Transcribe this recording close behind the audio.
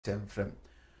Temfrem.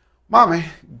 Mame,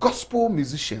 gospel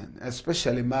musician,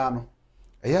 especially mano,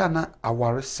 ayana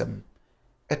awaresem,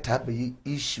 etabe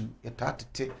issue,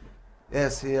 etatite.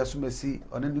 Yes, asumesi,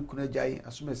 oneni kunejai,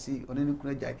 asumesi, oneni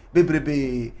kunejai.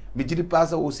 Bebrebe, mijidi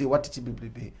pasa o say what it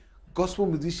bebrebe. Gospel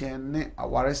musician ne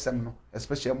awaresem no,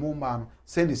 especially mo man,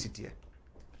 send the city.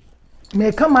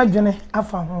 Me come adwene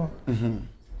afa ho.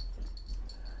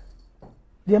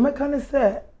 The mechanic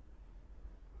say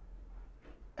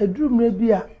a drum may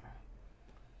be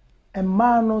a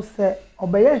man no say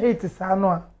obey hate sa no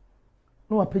a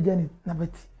no apagani na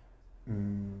beti.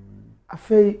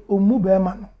 Afei omu be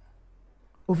ma no.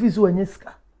 Office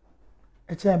wanyeska.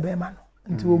 E che be ma no.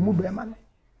 Nti omu be ma no.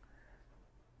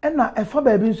 Ena efa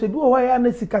ba bi nso bi wo ya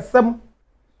na sikasem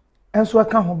enso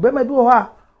aka ho be ma bi wo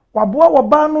ha waboa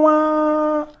woba no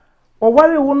a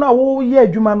waware wo na wo ye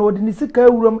adwuma no odi ni sika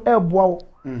awuram eboa wo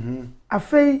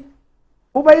afei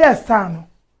wo ba ye star no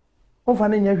wo fa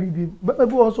na nya hwibi be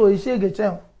bi wo so o hye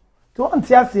geche to on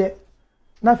ti ase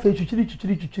na fe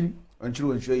twitwiri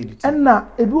onchiri yi enna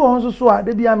ebi wo so so a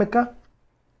de bia meka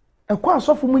ekwa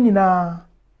asofo mu nyina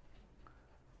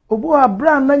obu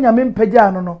abra na nyame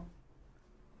mpagya no no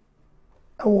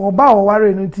wo ba wo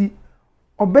ware no ti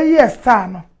obeye star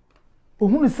no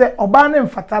ohunu se oba ne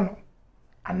mfata no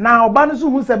ana oba no so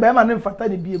hu se be ma ne mfata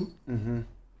ne biem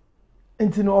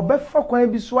enti no obefa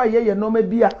kwan bi so aye no ma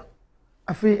bi a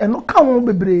afi eno ka ho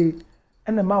bebre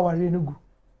ena ma ware no gu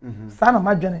sa na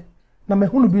madwene na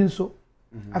mahunu bi nso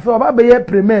afi oba be ye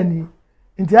premier ni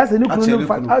enti ase ni kunu no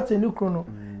mfata ase ni kunu no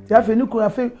ti afi ni kunu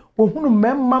afi ohunu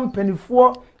memma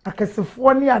mpanifo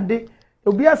akesefo ne ade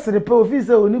obi aserepe ofi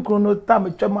se oni kunu no ta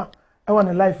metwama e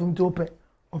won life mti ope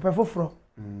foforo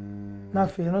na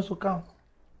fe no so count.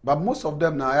 But most of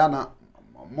them na yana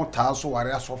mota so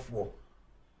ware asofo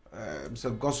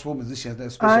so gospel musicians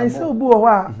especially. I say obi wo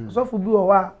ha asofo bi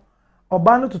wo ha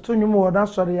oba no toto nwum wo na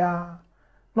sori ya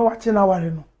no wache na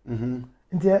ware no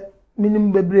nti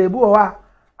minim bebre bi wo ha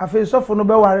afi sofo no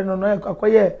be ware no no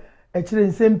akoye akire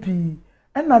nsempi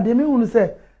enna de me hunu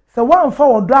se wanfa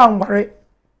wodo anware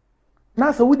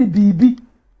na se wudi bibi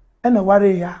enna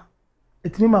ware ya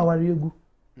etimi ma ware egu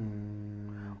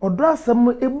odo asem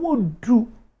emodu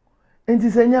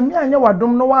enti se nyame anya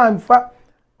wadom no wanfa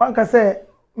wanka se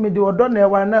me de odo na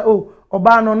ewa na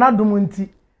oba no nadom nti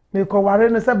me ko ware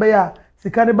no se be ya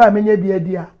sika ne ba menya bia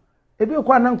dia ebi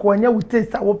kwa na nko anya wo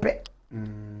taste wo pe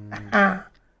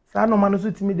sa no manu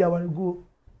so timi dia ware go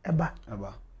eba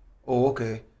oh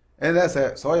okay and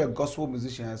that's so your gospel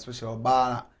musician especially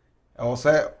oba or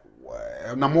say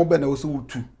na mo be na wo so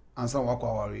wutu ansa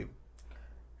wakwa ware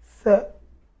se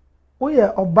oye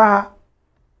oba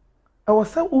e wo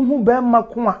se uhu be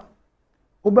mako a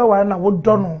wo be ware na wo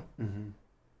do no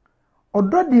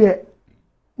odo de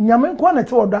nyame nko na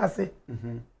te odo ase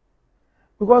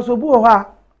because obu ho a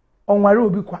onware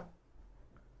obi kwa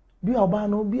bi oba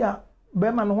no bi a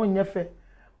be ma no ho nyefe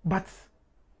but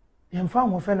yemfa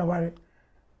ho fe na ware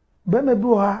be ma bi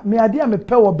ho a me ade a me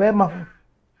pe wo be ma ho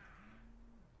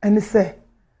eni se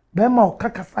be ma o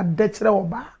kakasa de kire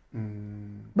oba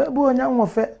be bu onya ho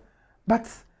fe but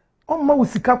on ma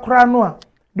usika kura no a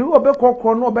de wo be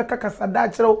kokoro no be kakasa da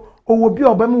kire owo bi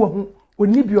oba mu wahu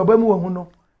oni bi oba mu wahu no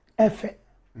efe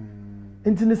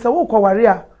enti ni se wo kware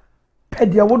a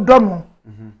pede wo do no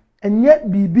enye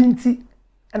bibi nti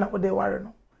na wo de ware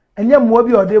no enye mo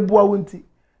bi o de boa wo nti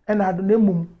na ado na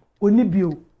mum oni bi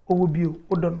owo bi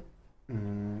o do no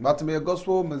but me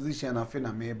gospel musician afi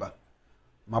na meba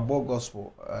mabo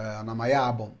gospel na my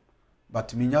album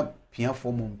but minya pia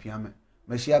for mum pia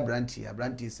me share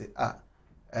branti say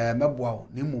meboa wo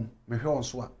ni mum me hwe on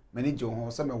so a manage ho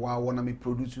se me wa wo na me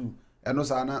produce eno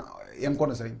sa na yenko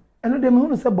no say eno de me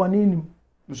hunu se boni nim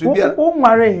so bia o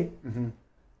nware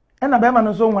ena be ma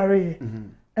no so nware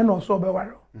ena o so be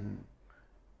ware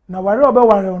na ware o be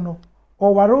ware no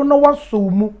o ware no waso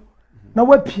mu na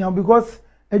wapia because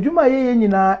adwuma ye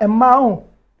nyina emma ho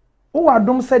wo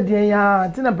wadom se den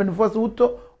ya tina penifo so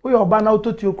wuto wo yo ba na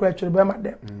wuto ti okura twere be ma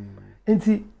dem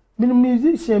enti min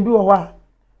musician bi wo ha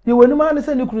ye wani ma ne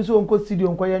se ne kuru so onko studio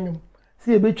onko yanyum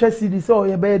se ye betwa CD se o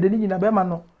ye be ye de nyina be ma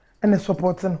no ene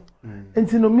support no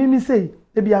enti no mimi sei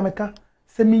e bia meka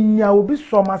se minya obi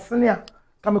so masene a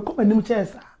ka me ko manim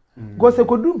chance go se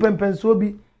kodu pempenso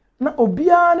bi na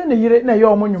obia ne yire na ye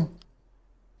omonyum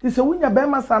ti se wunya be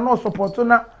ma sa na support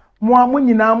na mo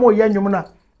amonyina mo ye nyum na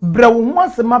bre wo ho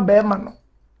asema be ma no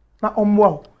na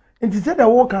omwo enti se de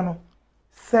wo ka no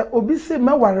se obi se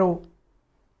meware o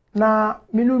na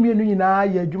minu mienu nyina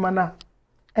ya adwuma na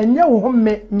enye wo ho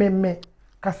me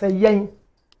ka se yen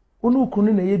onu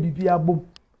kunu na ye bibia bom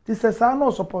ti se sa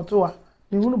na support wa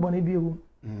me hunu bone bi ewu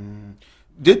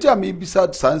Data me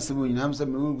beside science when I'm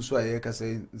some so I can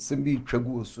say simply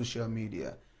tragu social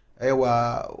media.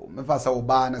 Ewa mefasa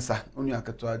obanasa only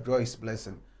akato Joyce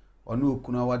blessing. Onu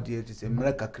kuna wa dear to say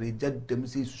America created them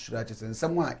see sushraches and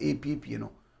someone APP you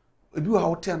know. Do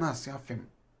how turn us ya film.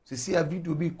 See a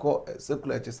video be called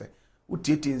circular to say.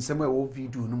 Utete in somewhere or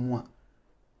video no more.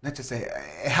 Not to say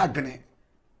a hagane.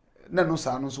 No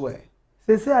sounds way.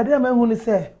 Say I didn't mean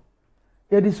say.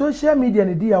 Yeah, the social media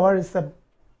and the our sub.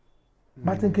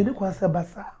 But in Kedi Kwasa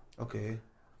Basa. Okay.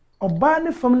 Or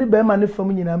Barney family bear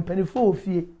family and penny for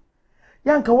fee.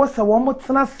 Yanka was a one more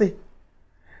tenacity.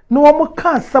 No one more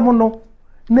can't summon no.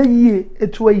 Na ye,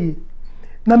 et way.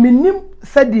 Na minim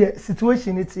said the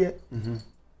situation it's here.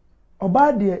 Or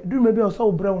bad dear, do maybe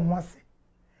also brown was.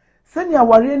 Send your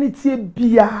warrior any tea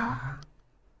beer.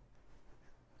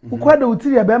 Ukwada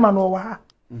utiria bema no wa.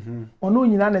 Ono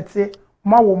nyina na te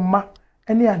ma wo ma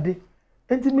ene ade.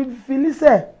 Enti me feel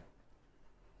say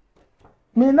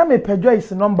me na me pe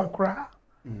Joyce number kra.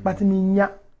 But me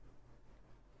nya.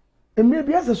 Emre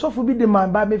bia se sofo bi de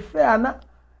man ba me frɛ ana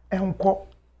enko.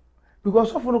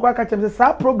 Because sofo no kwa ka chem say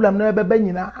sa problem na ebe ba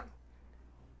nyina.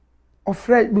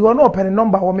 Ofrɛ because no open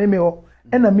number wo me o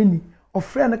ena mini.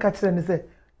 Ofrɛ na ka kyerɛ ne say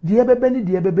die bebeni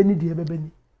die bebeni die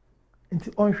bebeni.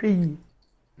 Enti onhwɛ yi.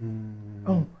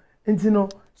 Oh, and you know,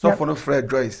 so for no Fred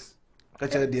Joyce,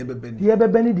 catch a dear baby, dear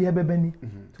baby,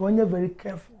 so when you're very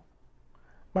careful.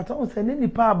 But I don't send any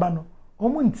power banner,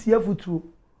 almost tearful too,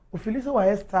 or Phyllis or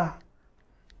a star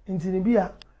in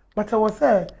Tinibia. But I was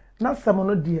there, not some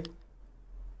no dear.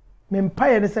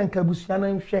 Mempire the San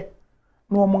Cabusiana and share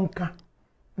no monka,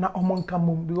 not omonka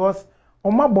mum, because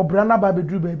on my bobrana baby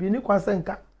drew baby, and you can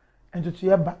senka and to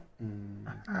your back.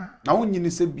 Now, when you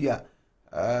say beer.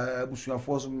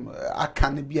 Busuafo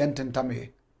aka be ententame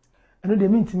eno de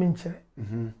minti minche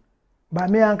ba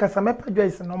me anka sa mepa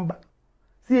Joyce number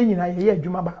si enyina ye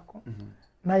adwuma ba ko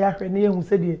na ya hwe ne ehu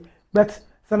se de but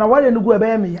sa na wale no go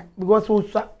ebe me ya because wo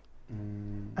swa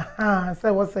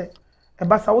say wo say e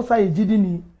ba sa wo sa ye gidi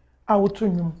ni a wo to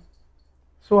nwum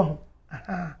so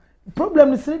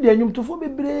problem ni se de nwum to fo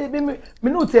bebre me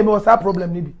no tell me wo sa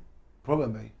problem ni bi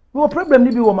problem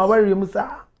ni bi wo ma ware mu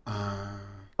sa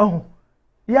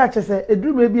ya chese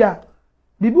eduru me bia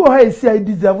bibi o ha esi a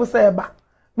deserve say ba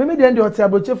me de ndi oti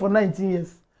abroche for 19 years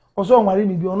oso onware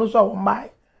mi bi ono so o mai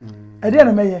e de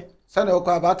na meye sanda o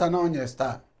kwa bata na onye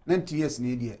star 90 years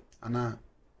ni die ana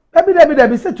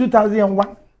Dabi say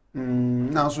 2001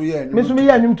 na so ye me so me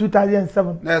ya nyum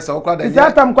 2007 na se o kwa da ye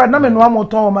atam kwa na me no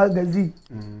amoton magazine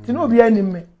ti no obi anim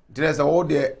me dire se o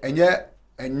de enye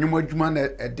enyum adwuma na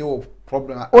e de o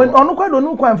problem onu kwa do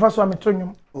nu kwa mfa so ameto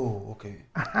nyum. Oh, okay.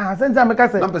 Senza me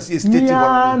kase. Number C state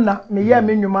na me ya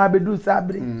me nwuma abedu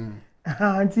sabre.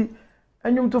 Anti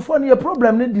enyum to fo ne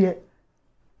problem ne de. E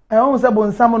won se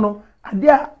bonsam no ade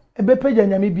a ebe pagya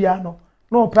nyame bia no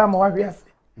na o pa ma wahwe ase.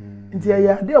 Nti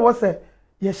ya ade wo se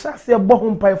ye hyase bo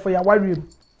ho mpai fo ya warem.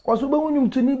 Ko so be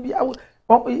hunyum to ni bia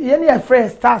ye ne ya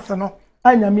fresh stars no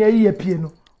anyame ayi ya pie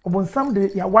no. Obonsam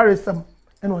de ya waresam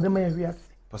e na o de ma ya hwe ase.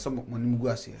 Pasam mo nim gu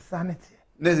ase. Sanity.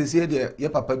 Neze sie de ye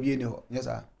papa bi eni ho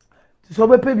nyesa so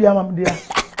be pe bia mam dia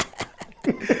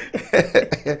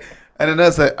and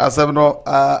then say asem no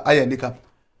ayanika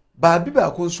ba bi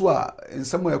ba ko so a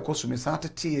nsem e ko so me sa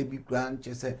tete e bi branch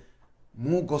say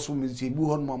mu go so me se bu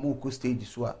hon mo ko stage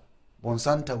so a bon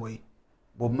santa way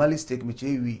Bob Marley stake me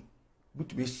chewi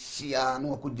but be shia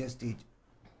no ko gen stage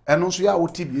eno so ya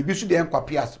woti bi so de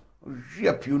enkwapia so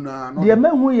hwia piu na no de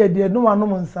mahu ye de no wano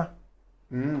nsa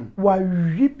wa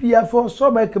hwipia for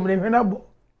so ba kemre hwena bo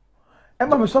e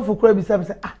ma me so for kura bi say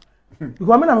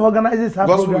because me na organize this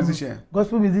program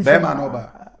gospel musician Bema no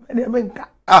ba me nka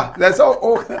that's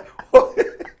all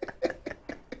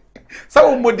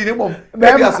so modi ni mom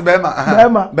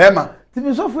Bema ti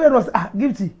me so for was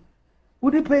gifty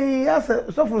udi pay as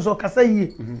so for so kasa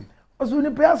yi oso uni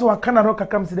pay as wa kana ro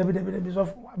kakam si debi so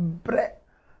for bre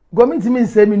gomi ti me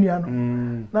nse me nua no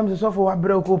na me so for wa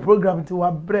bre ko program ti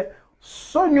wa bre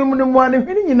so nyum ni mo ani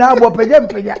hwini nyina abo pagya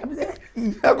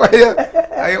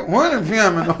ayi won fi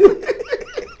am no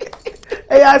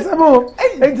asabo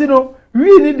enti no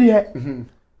wi ni de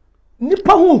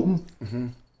nipa hu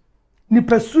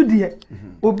nipa su de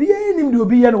obi enim de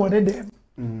obi ye no wode de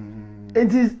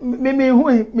enti me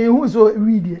hu so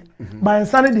wi de ba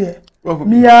nsane de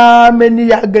mia meni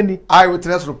ya gani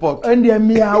eyewitness report and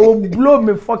mia wo blow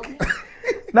me fucking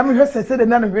na me hwese se de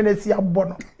na no hwene si abo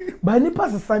no ba nipa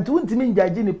sesante wontimi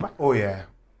njaje nipa oh yeah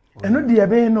eno de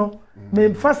be no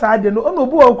me fasa ade no ono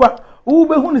bu okwa wo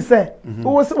be hu ni se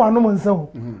wo se wano nsa ho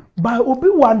ba obi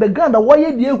wa underground wo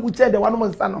ye de ehu che de wano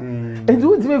nsa no enti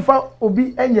wontimi fa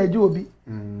obi enyaje obi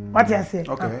what you say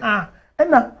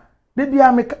ena de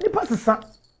bia me nipa sesa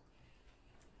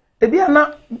ebia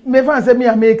na me fan se me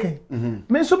ameke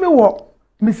me so me wo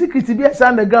me secret bia sa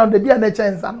underground de bia na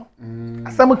chensa no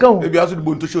asam ka ho ebia so de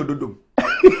bonto show dodom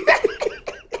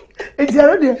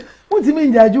ejaro de wotimi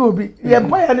njaje obi ye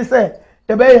pa ya ne se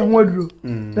ye be ye ho aduro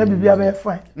na bibia be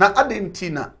fine na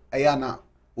adentina eya na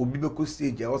obi be ko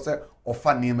stage o se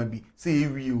ofa nema bi se ye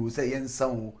wi o se ye nsan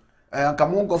o anka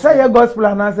mo gospel say ye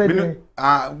gospel na say dey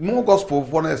mo gospel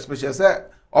for na special say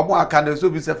omo aka na so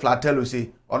bi se flatelo say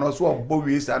ono so obo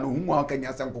wi sa no hu aka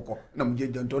nya se nkokọ na mo je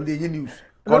jonto le ye news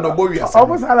ko no bo wi asa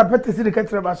obo sa la pete si de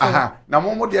ketre ba so na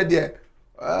mo de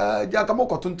ja ka mo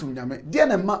ko tuntum nyame de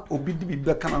na ma obi di bi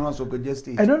be kana na so go just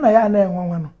stage I don't know ya na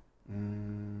enwanwa no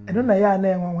I don't know ya na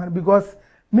enwanwa because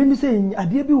me say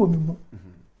ade bi wo mi mu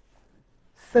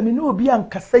se me no obi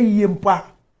ankasa yie mpa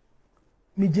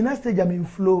me gina stage am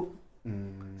flow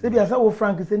se bia sa wo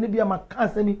Frank se ne bia maka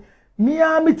se mi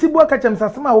a metibu aka chem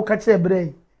sasema a wo ka che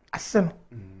brei ahye no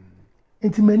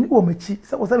enti mani wo machi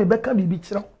se wo se me beka bibi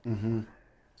kire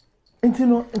enti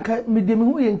no nka me de me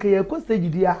hu ye nka ye ko stage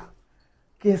dia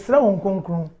ke esra won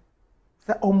konkron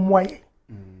se omwaye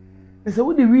se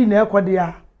wo de wi na ekode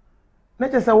a na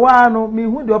che se wa no me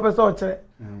hu de opese o kire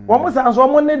wo mo san so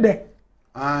mo ne de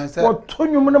se wo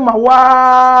tonyum no ma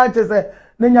wa che se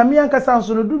na nyame anka san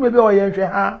so no du me be o ye hwe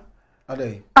ha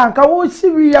adai anka wo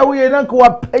shiwi ya wo ye na nka wa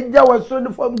pagya wa so de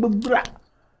fam gbura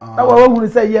na wa hunu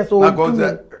say yes o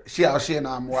she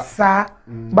na amwa sa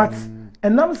but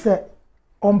enam say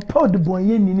on pod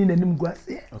bonye nini nanim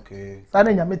guase okay sa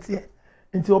na nyame tie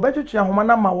nti obetwetwe ahoma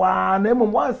na ma wa na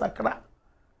emom wa sakra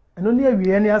eno ne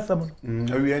awie ne asem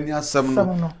no awie ne asem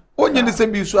no onye ne se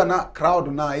bi so na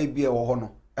crowd na e bia wo ho no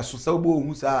eso sa obo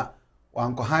hu sa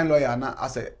wanko han lawyer na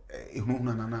ase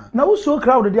ehunu na wo so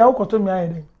crowd dia wo koto mi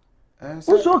ayede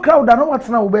wo so crowd na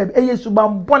watena wo baby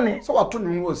eyesuban bone so wato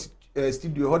no wo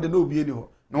studio ho de na obi eni ho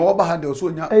na wo ba ha de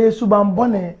so nya eyesuban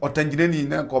bone otangine ni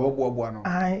na nko bobo no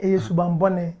ai eyesuban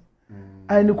bone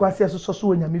ai ni kwase so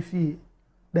so nya me fie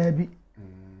da bi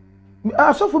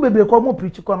asofo bebre ko mo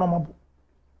preach ko no mabo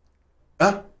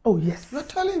oh yes you're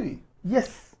telling me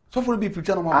yes so for be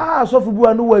preacher no mabo asofo bu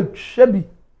anu wa hwebi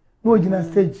no gina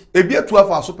stage ebi atu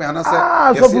afa aso pen na say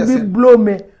asofo bi blow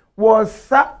me was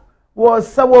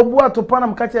sa wo bu atopa na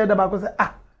mka che da ba ko say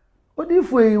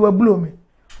odifo yi wa blow me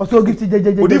oso gifty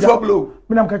jejeje odifo blow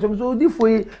me na mka che so odifo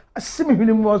yi asimi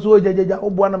hwini mu oso jejeje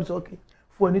obo na me say okay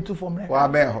fo ni tu form na wa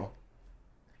be ho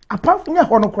apart from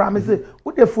ho no kra me say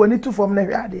wo de fo ni tu form na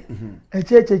hwe ade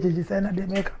eche say na de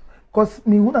make cause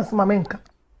me hu na sema me nka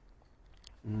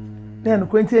then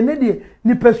kwenti ene de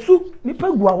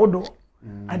nipa gu awodo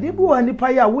ade bi wa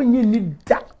nipa ya wonyi ni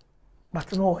da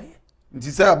but no way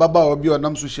nti say ababa obi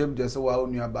onam so shem je say wa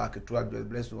onua ba keto abel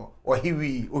bless o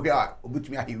hiwi o ga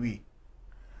obutumi ahiwi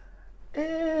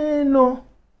no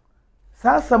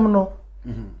sasam no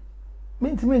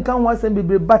mintimi nkan wasem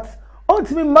bebre but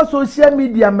ontimi ma social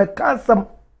media me kasam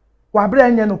wa bra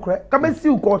anya no kre ka me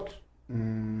see court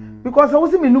because I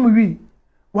was me num wi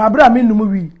wa bra me num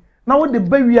wi na wo de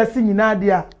ba wi ase nyina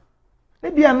de a ne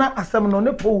bia na asam no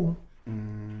ne po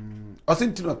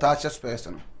osinti no ta chest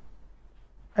person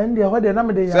and the hode na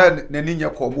me de ya say na ni nya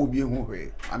ko mo bi hu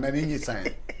hwe ana ni nyi san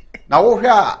na wo hwe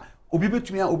a obi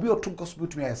betumi a obi oto gospel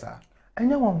betumi esa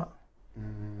anya wonga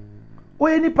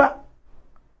oye nipa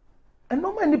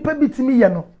eno ma nipa bitimi ye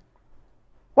no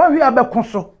wa hwe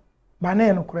abekoso ba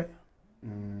na no kure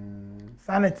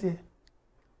sanity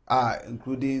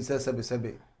including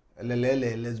sebe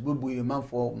lelele lesbubu ye man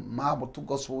for ma boto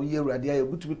gospel ye urade ya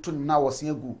betumi to na wose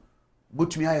agu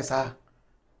betumi ayesa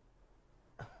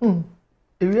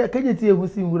ewi akejeti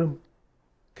ehusi nwuram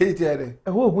kejeti ade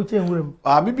eho ohuche nwuram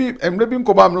bibi emre bi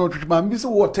nkoba amno twituma mbi so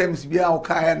what times bia o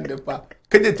ka ya ndepa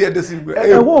kejeti ade si nwuram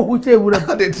eho ohuche nwuram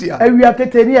ewi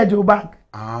aketeni ajo bag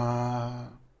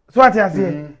so ati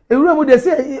ase ewuram de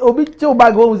se obi che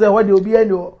bag ho se ho de obi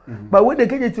ani o ba we de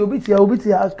kejeti obi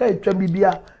tia aka etwa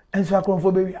bibia enso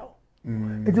akonfo be wia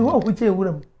enti ho ohuche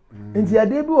nwuram enti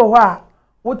ade bi wo ho a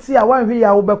wo ti a wanhwe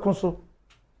ya wo bekoso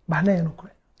ba na no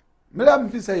kure mera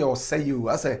mfi say you say you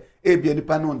ase bia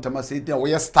nipa no ntama say dia wo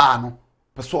ye star no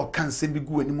peso kan se bi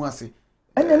gu ani mu ase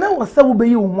ene na wo sa wo be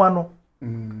yi wo ho ano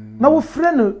na wo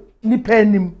frɛ no nipa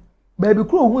anim ba bi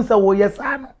kro hu sa wo ye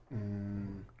star no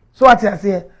so ati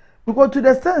ase because to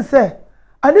the sense say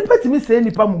anipa timi say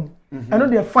nipa mum eno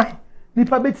dey fine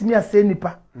nipa betimi ase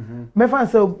nipa me fan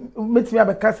say metimi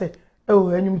abeka say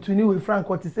enyum tuni we Frank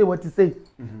what to say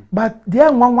but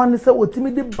there one say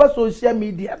otimi de ba social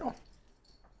media no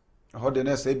how the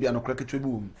next say bia no kra ketwe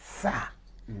bu sa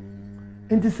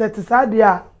inti set sa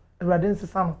dia radin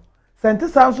sesa no sente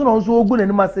sa so no so ogu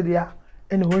nanim ase dia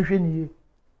ene ho hwe ni ye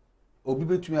obi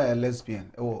betumi a lesbian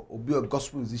obi a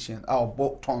gospel musician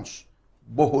bo tons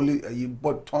bo holy you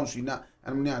bo tons you na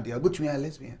and me ade betumi a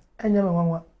lesbian enya me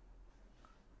nwanwa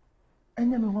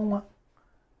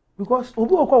because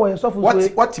obi okwa wo yesofu so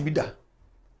what tibida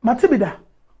matibida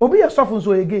obi yesofu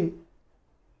so ye gay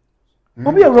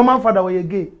obi a roman father wo ye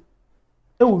gay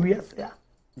e wo wiase ya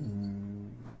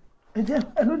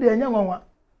eno de enya nwanwa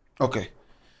okay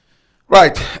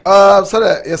right so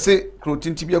that you see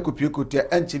protein tibia kopie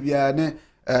kotia enche bia ne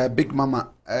big mama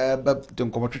ba de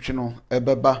nkomotwetwe no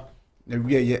beba na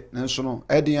wieye nanso no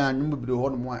eden anwum bibire ho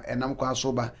no mo a enam kwa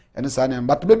so ba ene sa ne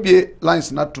but bebie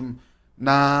lines natum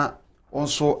na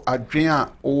onso adwen a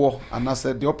wo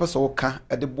anase de opese wo ka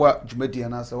de boa dwumadi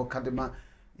anase wo ka de ma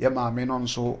ye maame no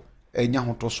nso enya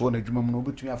hoto so na dwuma mu no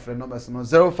obetumi afre numbers no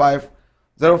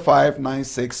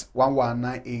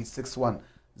 0596119861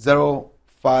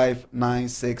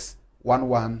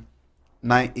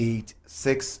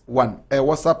 0596119861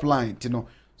 WhatsApp line tino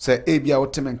say ebia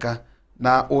wotemenka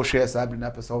na o share sabi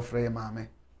na pesa ofre maame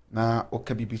na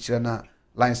oka bibichira na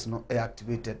lines no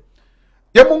activated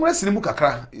yemungre sinimu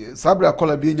kakra sabri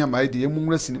akola bi nya maidi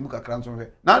yemungre sinimu kakra nso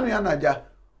hwe na anu ya naja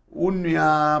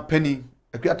unua penny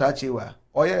akuata achewa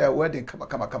oye wedding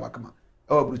kama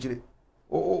o bruchire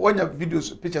onya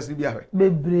videos pictures ni bi ahwe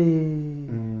bebre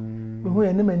hu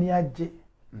ya ne mani age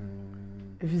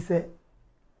if you say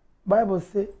Bible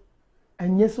say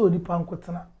anye so odipa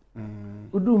nkotena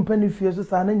udu mpani fie so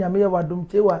sa na nyame ye wadom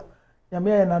chewa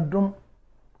nyame ye na dom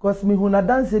because me hu na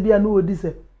dance bia no odi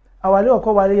se awale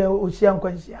okowale ye ohia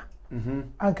nkwanhia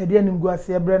anka de anim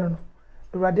guase ebre no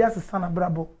urade asesa na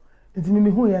brabo ntimi me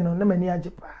hu ye no na mani age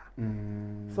pa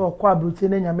so okwa abroche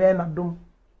na nyame ye na dom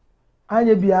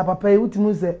anye bia papa ye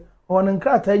utimu se on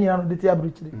nkrata nyina no de ti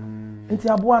abroche nti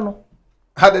aboa no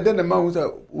hade de ma hu se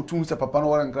utimu se papa no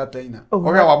wora nkrata nyina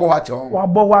ohia wabo wa che won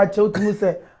wabo wa che utimu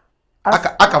se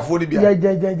aka fo ni bia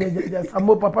ja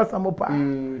samo papa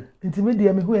ntimi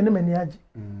de me hu ye na mani age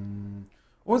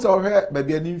once ohwe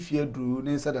babia ni mfie duru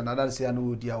ne se da nadanse ya no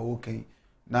odi a okay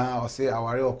na o se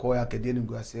aware okoya akade ni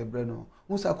guase ebre no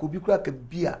once akobi kura ka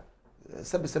bia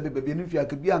sebe babia ni mfie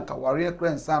akabia anka ware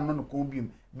kra nsan no ko bim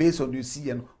based on you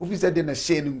see no officer de na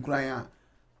share ni nkran ya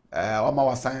o ma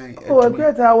wasan o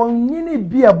akweta won nyini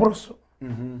bia broso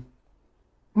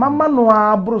mama no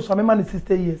abroso me ma ni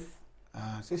 60 years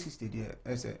say 60 there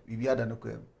ese bibia da no ko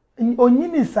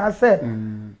onyini sa se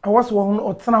awoso won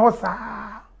otena ho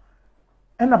saa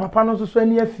ena papa no so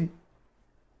ani afi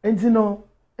enti no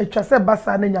etwa se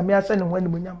basa na nyame ahye ne ho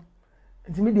animonyam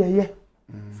enti me de ye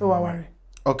so waware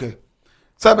okay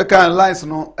sabe kan lines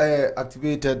no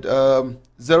activated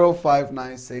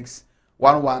 0596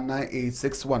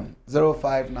 119861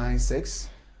 0596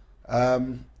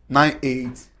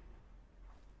 98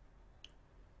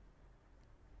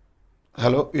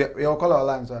 hello you call our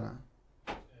lines right now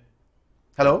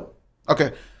hello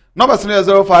okay number is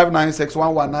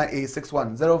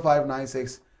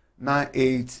 0596119861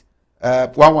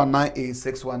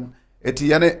 059698119861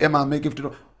 etiyane ema make gift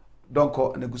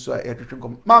Donkor na guso a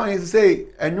etwetwenkom mama is say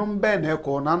enwum ben na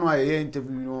eko na no aye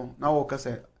interview no na wo ka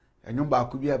say enwum ba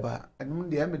ko bia ba enwum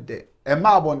de emede ema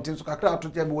abonten so kakra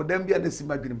atoje me wodam bia na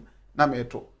simadwenim na me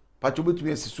to pacho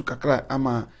betumi asisu kakra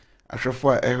ama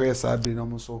ahwefo a ehwe sa bi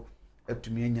no so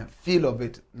etumi anya feel of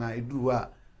it na eduru a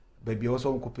baby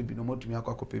also nkope bi no motumi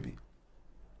akwakope bi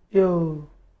yo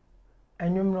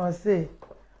enwum no say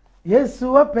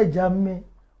Yesu apejame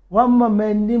wa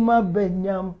mama ni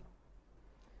mabenyam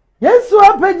Yesu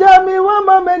apejami wa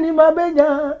mama ni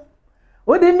mabenya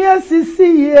odimi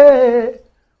asisi ye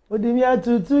odimi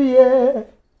atutu ye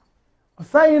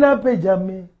osayina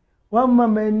apejami wa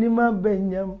mama ni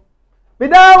mabenyam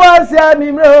bidawa sia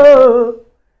mimro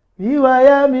biwa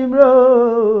ya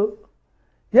mimro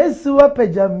Yesu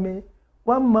apejami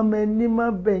wa mama ni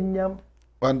mabenyam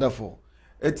wonderful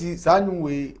eti sanyu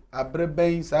we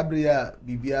abreben sabre ya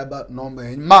bibia ba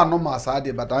number ma no ma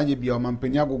saade batanye bia o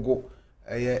mampanya gogo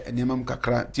enyemam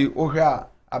kakra ti ohwe a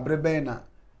abreben na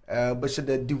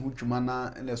beshede di hutuma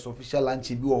na in the official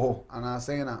lunch bi wo ho ana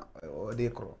sen na de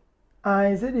kro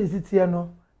ai se de sitie no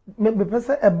me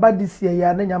pese eba this year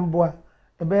ya na nyambo a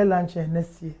ebe lunch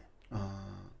next year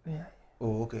yeah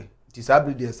oh okay ti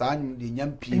sabre de sanyu de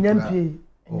nyampi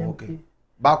okay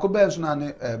ba ko be so na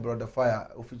ne brother fire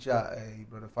official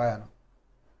brother fire no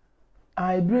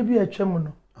ai brebi atwam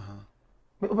no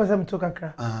me pese me to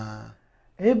kakra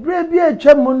ebre bi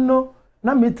atwam no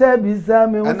na meta biza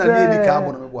me ho se ena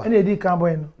edi kan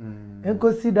boy no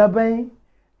enkosi daban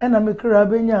ena me kra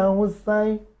benya ho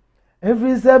san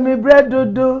every say me bread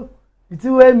dodo iti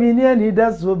we mi ni ani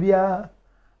da so bia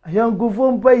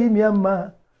ayonkufo mpa yi mi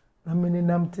ama na meni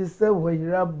nam te se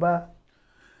woyiraba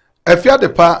Efia de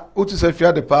pa uti se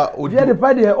efia de pa odi efia de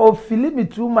pa de o feel me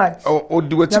too much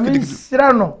odi wa chikidi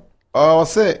sira no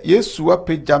say Yesu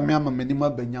apagya me ama menima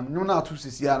banyam no na atu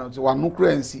sisi ano so wano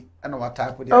kura nsi na wa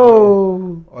type de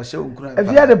oh o she nkura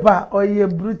efia de pa o ye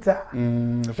brutal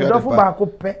efia de pa ba ko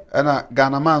pe na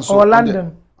Ghana man so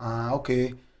London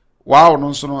okay wow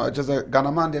no so no just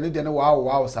Ghana man de ne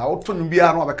wow sa oto no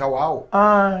bia no obeka wow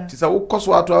ti say wo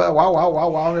koso ato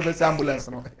wow be say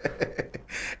ambulance no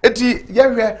eti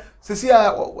yehwe sisi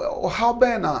a how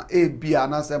ben na e bia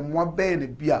na say mo ben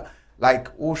bia like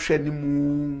o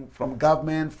shenimu from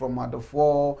government from other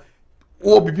for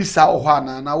o bibisa o ha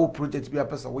na o project bia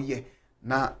pesa wo ye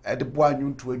na e de bo anyu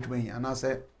nto adwuma na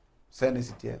say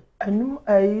sensitive anum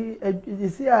ai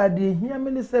isi ade hia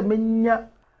me ne say menya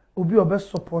obi obe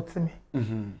support me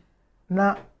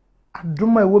na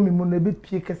adoma ewo mi mu na be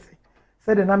pie kese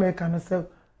say de na me kan say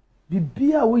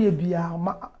bibia wo ye bia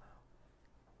ma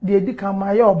de edi kan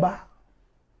ma ye oba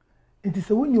enti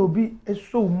se wonya obi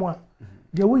eso mu a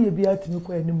de wo ye bia timi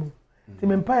kwa animu ti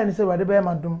me mpa ne say wade be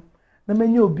madom na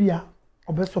menya obi a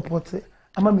obe support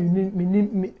ama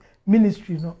me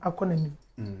ministry no akona ni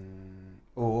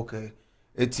oh okay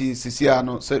eti sisia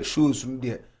no say shows no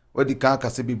de wadi kan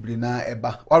kase bibiri na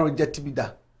eba wa reject bi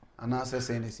da ana say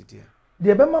say ne sitia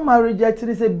de be mama reject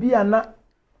ni say bia na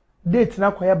date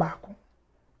na koye baako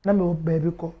na me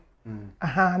baby ko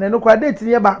aha na no kwa date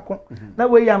ni baako na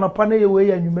we ya nopa na ye we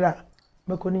ya nwumira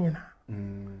me ko ni nyina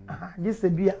aha gise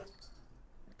bia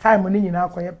time ni nyina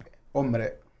koye pe o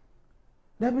mre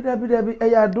dabi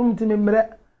e ya dum ti me mre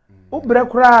o bre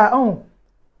kura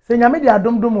se nyame di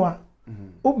adom wa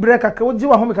o bre kaka o ji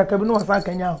wa ho me kaka bi no wasa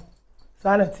kanya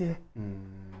sanity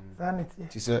sanity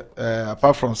ti say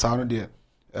apart from sound there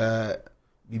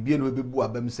bibie no be bu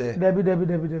abam say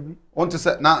dabi on to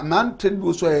say na man ten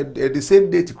bi so the same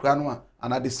date kra no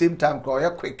and at the same time kra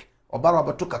o quick obara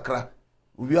obeto kakra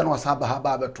obi na wasa ba ha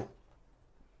ba beto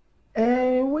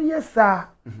we yesa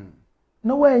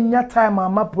no we nya time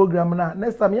ama program na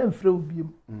next time ye mfre obi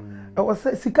o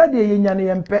say sika de ye nya ne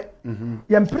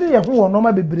yempre ye ho no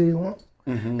ma bebre ho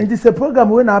enti se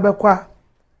program we na abekwa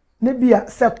ne bia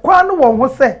se kwa no won ho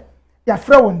se ya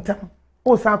frɛ won tam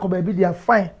o san ko ba bi dia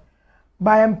fine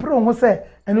ba yempre ho se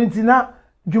eno enti na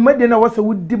dwumade na wo se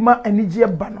wudi ma anigye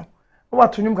ba no wa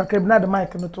tonwum kakra bi na de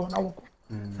mic no to na wo ko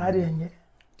sa de enye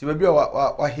ti ba bia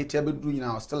wa hit ya bedu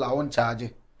nyina still a won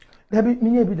charge dabi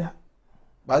minye bi da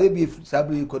ba de bi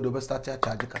sabri ko do be start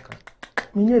charge kakra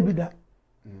minye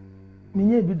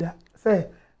bi da say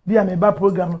bia me ba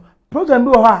program bi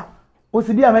wo ha o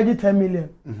si bia me gi 10 million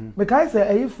me kai say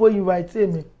ayifo invite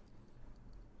me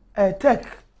tech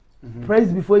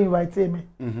praise before you invite me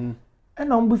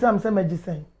and on busa am say me gi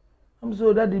sen am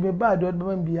so that me bad do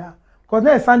be bia cause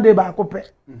na Sunday ba akopɛ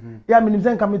ya minim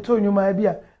sen ka me to nyuma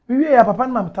bia me wie ya papa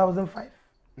na 1005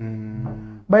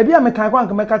 ba bia me kan kwa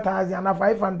nka me ka 1000 na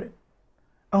 500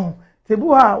 te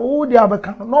bu ha wo dia be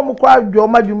kan no mo kwa dwo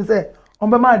ma dwum say on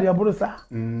be ma dia buru sa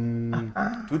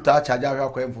tu ta charge ahwa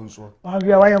kwa mfunso wa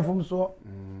hia wa mfunso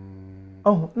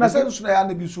na se nsu na ya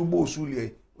na bi su bo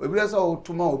sulie obi resa o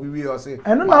tuma obi wie o se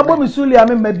eno na agbo misuli a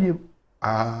me mabiem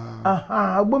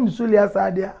agbo misuli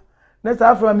asa dia na sa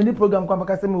afra me ni program kwa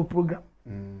maka se me program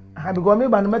because me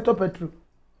ba no meto petrol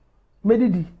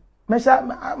medidi mesha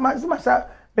masha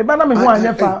me ba na me ho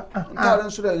anya fa nka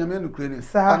nsu da nyame no kure ni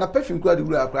na perfume kwa de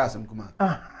wura akra asem kuma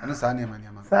eno sa na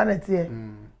nyama sa na tie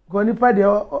go nipa de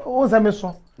o za me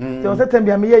so te o se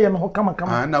tembia me ye me ho kama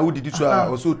na wo didi so a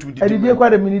o so tu didi didi kwa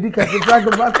de minidi ka se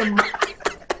flag ba se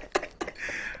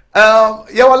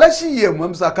yeah, well, let's see here.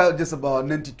 Mums are just about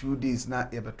 92 days na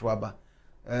yebetwaba.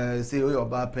 Say we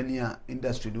oba penia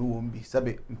industry do won be.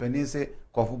 Sabe penny say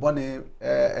kofu bone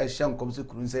ehyan komse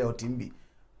kurun say otimbi.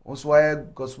 Also why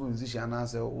gospel musician na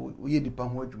say we dipa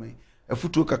ho adwuma.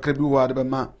 Afutu kakra bi wo ade be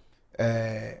ma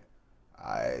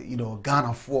you know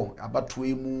Ghana for abatu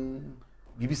emu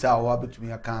bibisa wo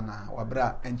abetumi aka na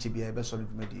wabra enche bia ebe so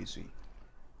dwuma di esu.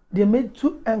 They made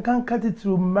two and can cut it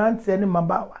through months and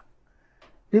mabawa.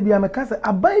 They be a mecasa,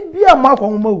 a by be a mark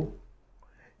on mo.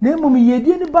 Name me ye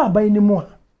didn't bar by any more.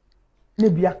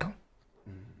 Maybe I come.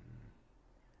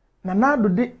 Now do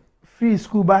the free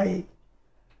school by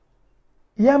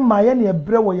young my any a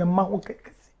brewer your mouth.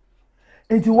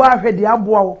 And you are ready,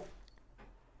 Abuo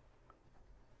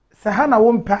Sahana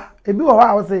won't pa a bit of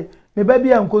hours say, my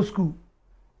baby uncle school,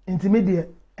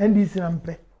 intermediate, and this in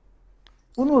ampe.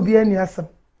 Uno be any asem.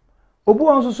 Obu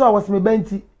also saw was my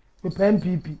benty, my pen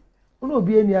PP. Uno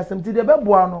be any asem to the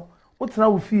babuano. What's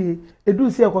now fear? A do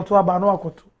see a coto abano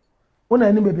akoto. Una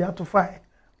any baby out to fire.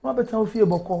 No better fear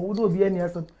boko, uno be any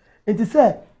asem. And to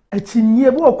say,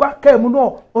 Echinye bo kwa ka mu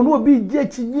no ono obi gye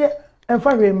echinye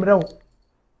emfa hwe mrewo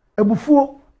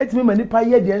ebufuo etimi mani pa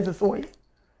ye de ense so ye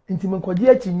ntimi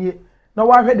nkogye echinye na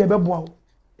wa hwe de beboa wo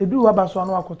edu wa baso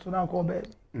no akoto na nko be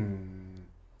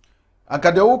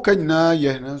akade wo kanyina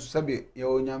ye na sabe ye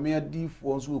onyame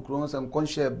adifo nso okuro nsa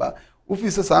nkonhye ba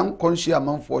office sa nkonhye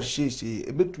amanfo hyehye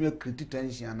ebetumi akriti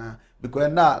tension na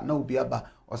because na obi aba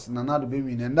osina na do be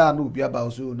wi na obi aba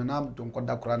oso na do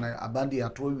nkoda kora na abandi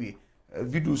ato wi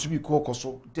video so bi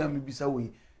kokoso tem bisa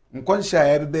we nkonhye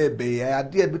a ebebe ya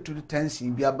ade ebetu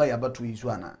tension bi aba ya bato yi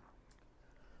so ana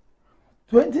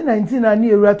 2019 ani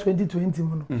era 2020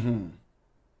 mu no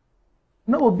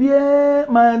na obi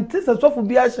manti se sofu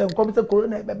bia hye nkom se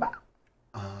corona ebeba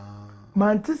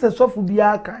manti se sofu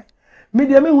bia kan me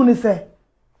de me hu ni se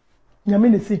nyame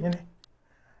ne si hene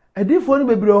adifo ni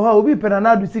bebre ho obi pe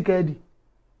na adu sika adi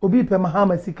obi pe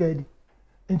mahama sika adi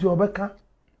enti obeka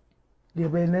de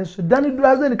be ne so dan du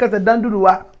azen ka se dan du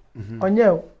wa onye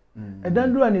o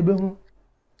dan du na ebe hu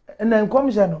na nkom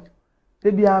hye no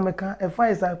de bia meka e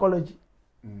fine psychology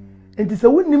enti se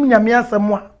wonnim nyame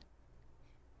asem a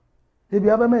de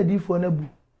bia ba ma adifo na bu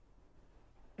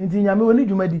enti nyame woni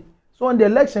dwumadi so on the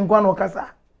election kwa no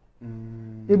kasa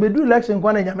ebedu election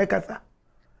kwa na nyame kasa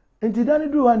enti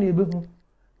dan du wa na ebe hu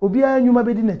obi anyuma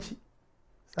bedi nachi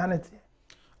sanity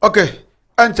okay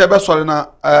anche be sorry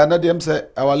na dem say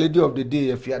our lady of the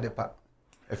day efia de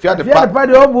pa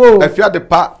de obo efia de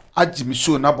pa agimi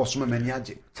show na boso mani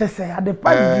age chese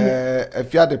adepa di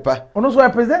efia de pa ono so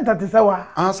representative say wa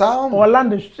sa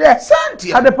Orlando share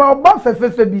santia adepa oba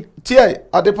fefefe bi tie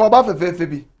adepa oba fefefe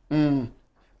bi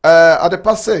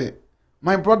adepa say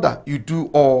my brother you do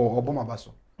all oboma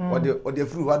baso or the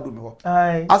free what do me ho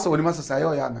asa woni masasa ya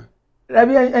o ya na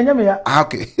Rabi enyame ya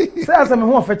okay say asa me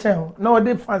ho ofe ho na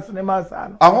odi fans ne ma asa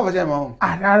no ho ofe ma ho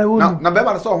ara wonu na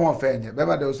beba so ho ofe nye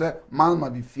beba de say man ma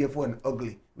be fearful and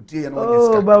ugly utie no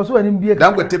diska oh ba so ani bie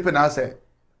dan go tepe na say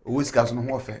o sika so no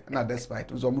ho ofe na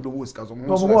despite so mo do wo sika so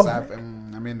mo so say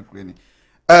I mean kreni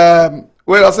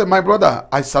well I say my brother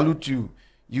I salute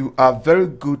you are very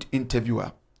good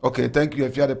interviewer okay thank you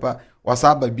Efia Depa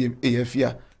wasaba biem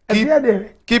Efia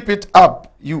keep it up.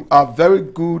 You are very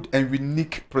good and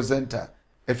unique presenter.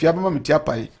 If you have a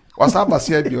mitiapai, wasaba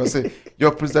say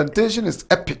your presentation is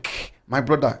epic. My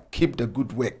brother, keep the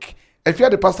good work. If you are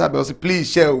the pastor, say please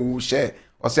share. Or say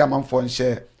I'm on phone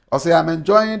share. Or say I'm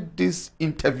enjoying this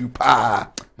interview.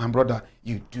 Pa, my brother,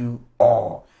 you do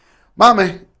all.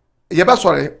 Mame, yeba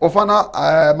sorry.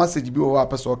 Ofana message bi o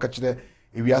apeso kachire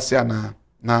ewiase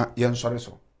na yen sorry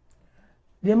so.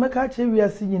 De meka che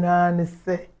wiase nyina ne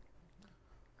se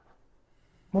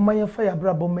mama ye fa ya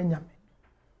brabo manyame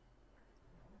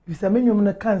bisa menwum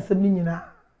na kan sem ni nyina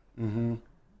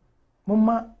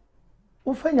mama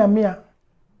wo fa nyame a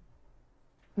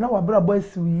na wa brabo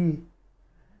asiwiye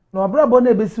na wa brabo na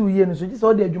ebesiwiye no so ji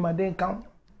so de adwumaden kan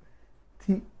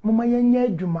ti mama yenya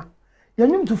adwuma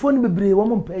yanyum tufo ni bebre wo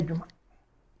mpa adwuma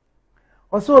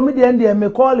oso mi de me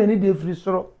call ni de free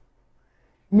soro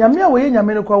nyame a wo ye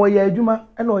nyame ne kwa wo ye adwuma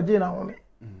e na oje na home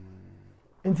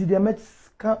enti de me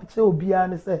ka che obia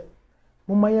ne se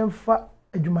mama yemfa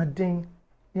adwumaden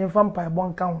yemfa mpa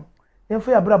ebon kan ho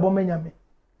yemfa ya brabo manyame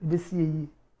ebesi yi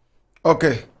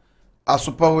okay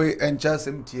asupawe encha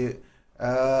semtie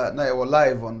na ye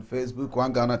live on Facebook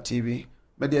on Ghana TV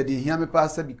media di hia me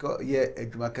pass because ye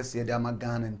adwuma kase de ama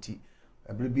Ghana nti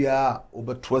ebribia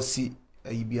obetwasi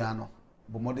ayibia no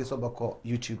bomode so bako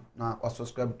YouTube na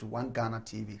subscribe to One Ghana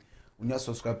TV unya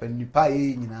subscribe nipa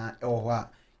ye nyina e wo ho a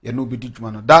ye no bedi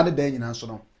dwuma no da ne da nyina so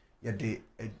no ye de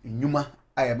nyuma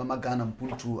aye mama Ghana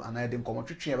mpuntu ana ye de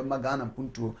nkomotwetwe ye mama Ghana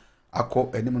mpuntu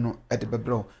akọ enim no e de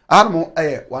bebrew anmo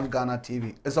aye One Ghana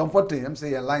TV it's important am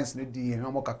say your lines no di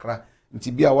ehwa mo kakra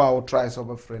nti bia wa wo try so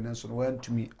be friend so no wan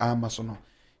to me ama so no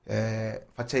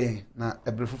fa che na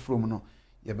ebre fufuro mu no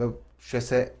ye be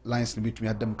hwese lines no bitumi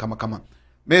adam kama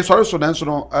me sorry so then so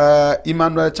no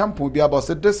Emmanuel Champo bia about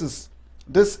say this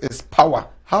is power.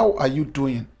 How are you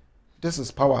doing? This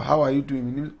is power. How are you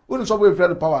doing? Wouldn't so we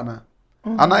friend power na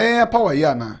and I power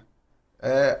here na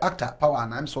actor power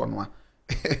na I'm so no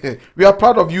we are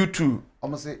proud of you too.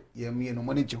 Almost say yeah me no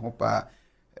money chihopa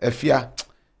efia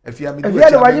me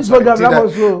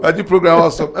the program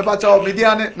also e ba cha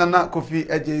media ne nana Kofi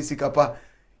Eje Sikapa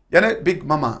yane big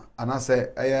mama and I say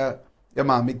ya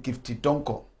ma me Gifty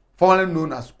Donkor formerly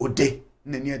known as Ode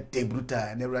ne ne de brutal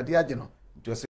and Eradi Ageno